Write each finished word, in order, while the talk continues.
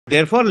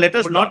Therefore, let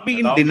us not be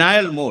in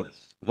denial mode.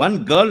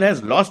 One girl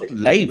has lost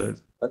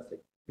life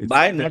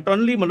by not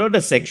only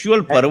the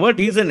sexual pervert,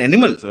 he is an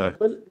animal.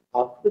 Well,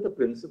 after the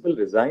principal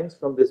resigns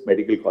from this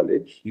medical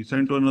college, He's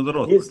sent to another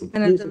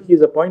hospital.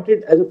 he's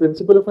appointed as a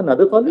principal of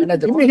another college.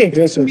 He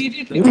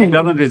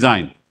doesn't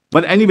resign.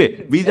 But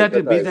anyway, be that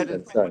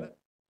Mr.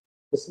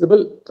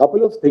 Sibal,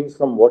 couple of things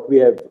from what we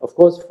have. Of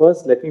course,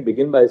 first, let me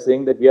begin by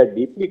saying that we are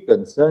deeply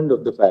concerned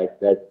of the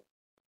fact that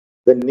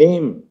the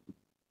name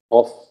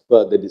of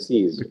the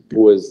deceased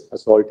who was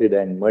assaulted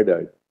and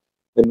murdered,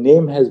 the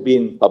name has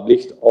been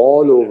published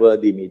all over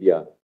the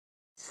media.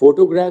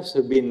 Photographs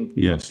have been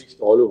published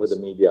all over the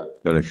media.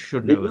 Correct.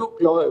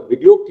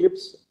 Video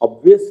clips,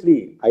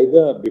 obviously,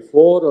 either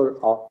before or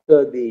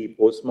after the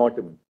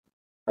postmortem,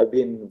 have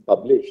been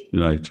published.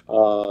 Right.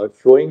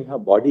 Showing her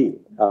body,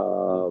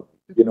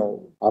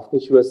 after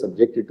she was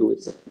subjected to it.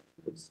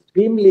 It's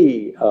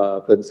extremely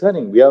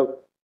concerning. We are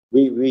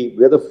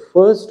the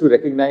first to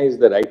recognize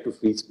the right to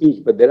free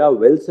speech, but there are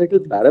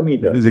well-settled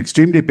parameters. It is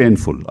extremely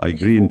painful. I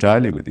agree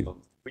entirely with you.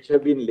 Which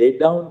have been laid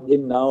down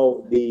in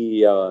now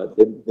the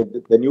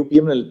new new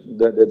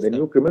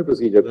criminal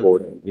procedure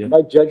code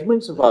by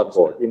judgments of our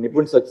court in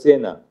Nipun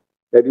Saxena,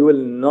 that you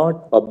will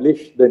not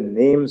publish the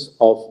names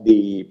of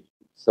the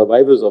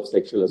survivors of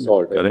sexual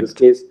assault. Correct. In this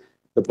case,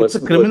 the person It's a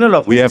criminal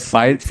offense. We have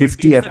filed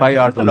 50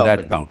 FIRs on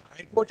that count.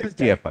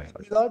 50 FIRs.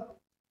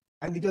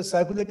 And it was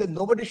circulated,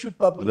 nobody should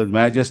publish. Well,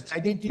 may I just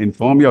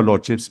inform your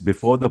lordships,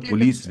 before the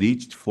police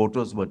reached,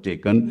 photos were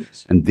taken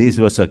and these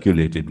were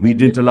circulated. We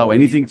didn't allow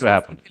anything to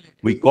happen.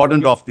 We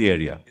cordoned off the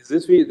area. Is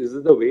this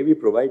the way we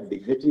provide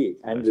dignity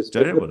and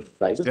respect the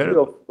privacy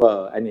of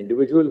an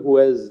individual who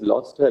has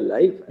lost her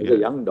life as a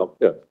young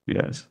doctor?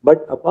 Yes.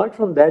 But apart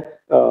from that,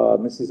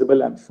 Ms.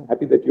 Isabel, I'm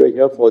happy that you are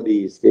here for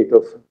the state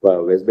of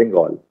West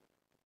Bengal.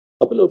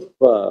 Couple of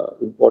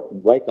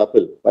important, quite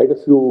a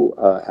few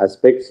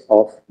aspects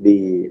of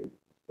the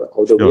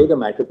way the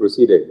matter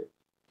proceeded.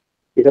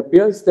 It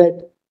appears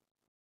that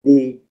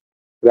the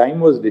crime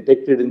was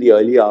detected in the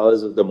early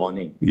hours of the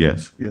morning.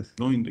 Yes.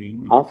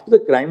 After the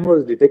crime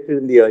was detected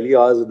in the early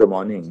hours of the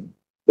morning,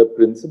 the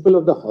principal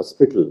of the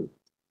hospital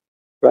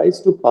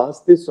tries to pass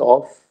this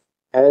off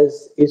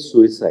as a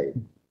suicide.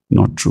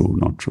 Not true.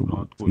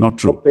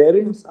 Her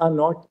parents are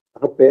not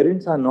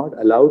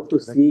allowed to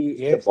see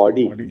the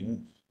body.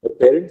 The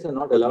parents are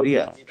not allowed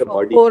to see the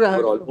body for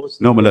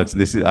almost. No,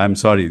 Malad, I'm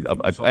sorry.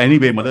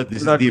 Anyway, Malad, this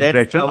is the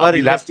impression. Our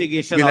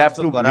investigation We'll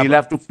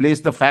have to place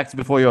the facts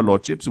before your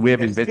lordships. We have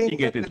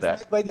investigated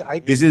that.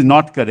 This is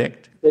not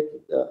correct.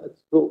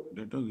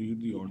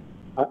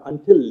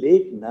 Until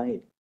late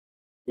night,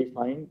 we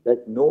find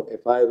that no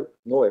FIR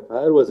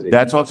was registered.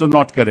 That's also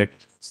not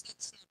correct.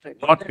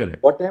 Not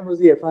correct. What time was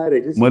the FIR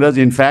registered? Malad,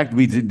 in fact,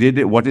 we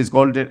did what is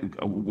called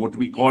what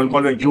we call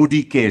a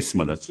UD case,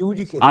 Malad.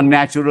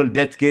 Unnatural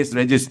death case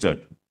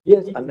registered.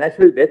 Yes,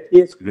 unnatural death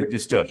case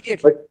registered.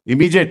 But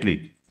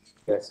immediately.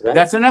 That's right.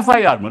 That's an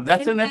FIR, Malad.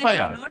 That's an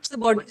FIR. Not the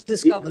body is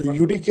discovered.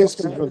 UD case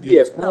the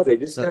FIR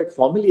registered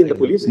formally in the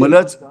police.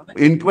 Malad's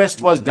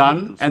inquest was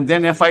done and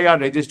then FIR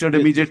registered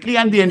immediately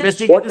and the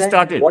investigation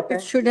started.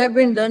 It should have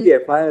been done.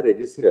 The FIR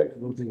registered.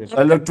 12,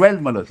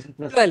 Malad.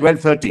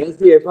 12:30. Does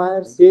the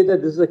FIR say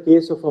that this is a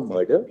case of a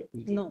murder?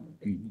 No.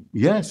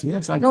 Yes. No,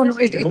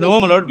 No,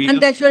 my lord.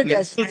 unnatural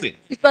death. It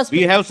was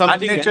We have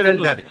something.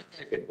 Unnatural death.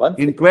 One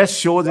second. Inquest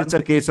shows it's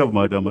a case of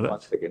murder, One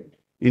Malad. second.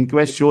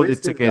 Inquest shows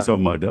it's a case of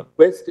murder.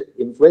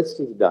 Inquest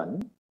is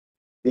done.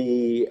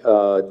 The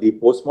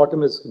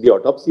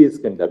autopsy is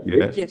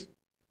conducted. Yes.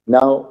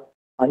 Now,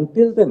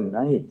 until the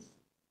night,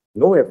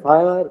 no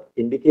FIR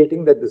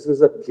indicating that this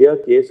is a clear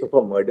case of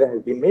a murder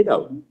has been made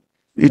out.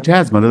 It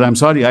has, Malad. I'm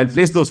sorry. I'll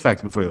place those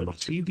facts before you.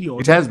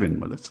 It has been,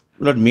 Malad.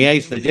 Lord, may I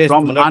suggest?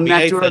 From my lord, may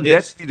I unnatural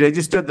suggest- death, he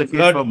registered the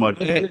case for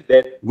murder.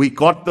 That, We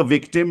caught the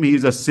victim. He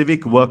is a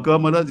civic worker,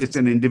 Malad. It's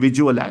an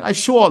individual act. I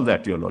show all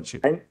that, your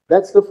lordship. and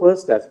that's the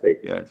first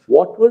aspect. Yes.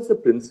 What was the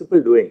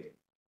principal doing?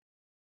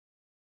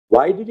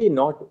 Why did he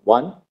not,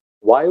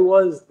 why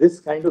was this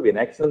kind of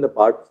inaction on the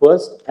part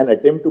first an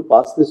attempt to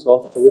pass this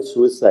off as a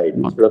suicide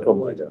instead of a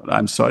murder?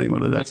 I'm sorry,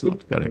 Malad. That's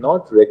not correct.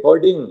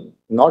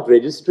 Not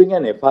registering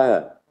an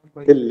FIR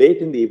till late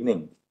in the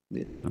evening.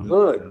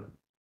 Third,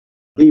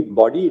 the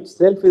body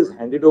itself is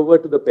handed over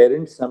to the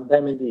parents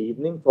sometime in the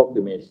evening for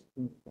cremation.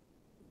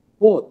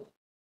 Fourth,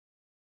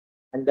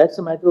 and that's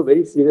a matter of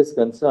very serious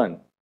concern.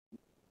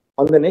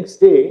 On the next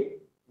day,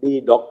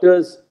 the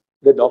doctors,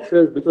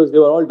 because they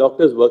were all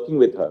doctors working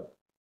with her,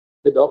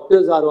 the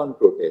doctors are on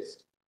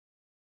protest.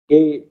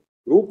 A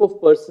group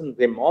of persons,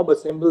 a mob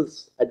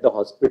assembles at the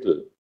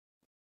hospital.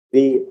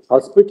 The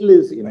hospital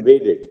is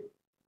invaded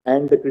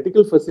and the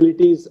critical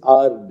facilities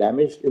are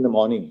damaged in the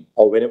morning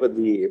or whenever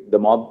the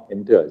mob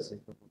enters.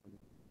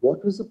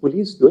 What was the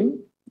police doing?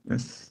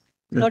 Yes.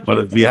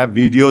 Malad, we have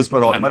videos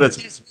for all.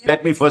 Malad,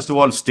 let me first of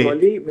all state.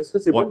 Surely, Mr.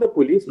 Sibal, the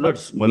police,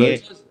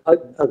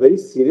 Malad, a very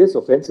serious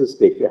offense has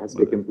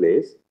taken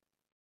place.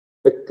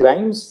 The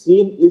crime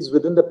scene is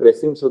within the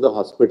precincts of the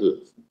hospital.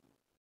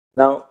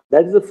 Now,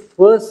 that is the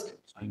first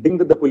thing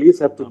that the police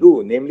have to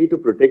do, namely to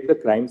protect the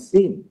crime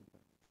scene.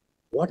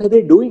 What are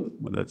they doing?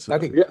 Well, that's,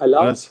 Nothing. We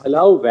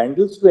allow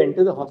vandals to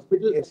enter the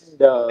hospital.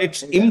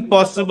 It's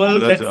impossible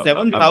that That's,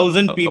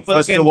 7,000 people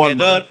first can of all-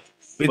 gather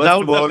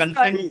without of all- the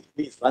consent.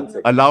 Please, one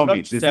second. allow me.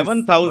 This is-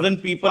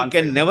 7,000 people One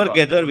can second. never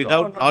gather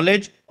without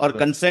knowledge or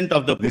consent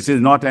of the This is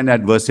not an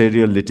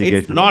adversarial litigation.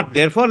 It's not.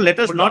 Therefore, let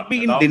us not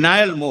be in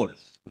denial mode.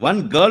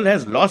 One girl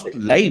has lost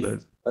life One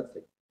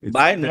second.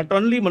 by not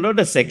only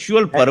a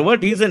sexual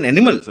pervert, he is an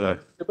animal.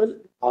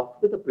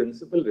 After the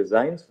principal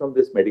resigns from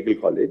this medical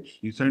college,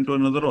 He sent to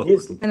another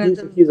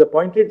he's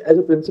appointed as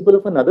a principal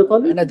of another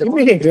college.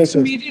 Immediate.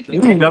 Immediately.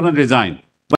 He doesn't resign.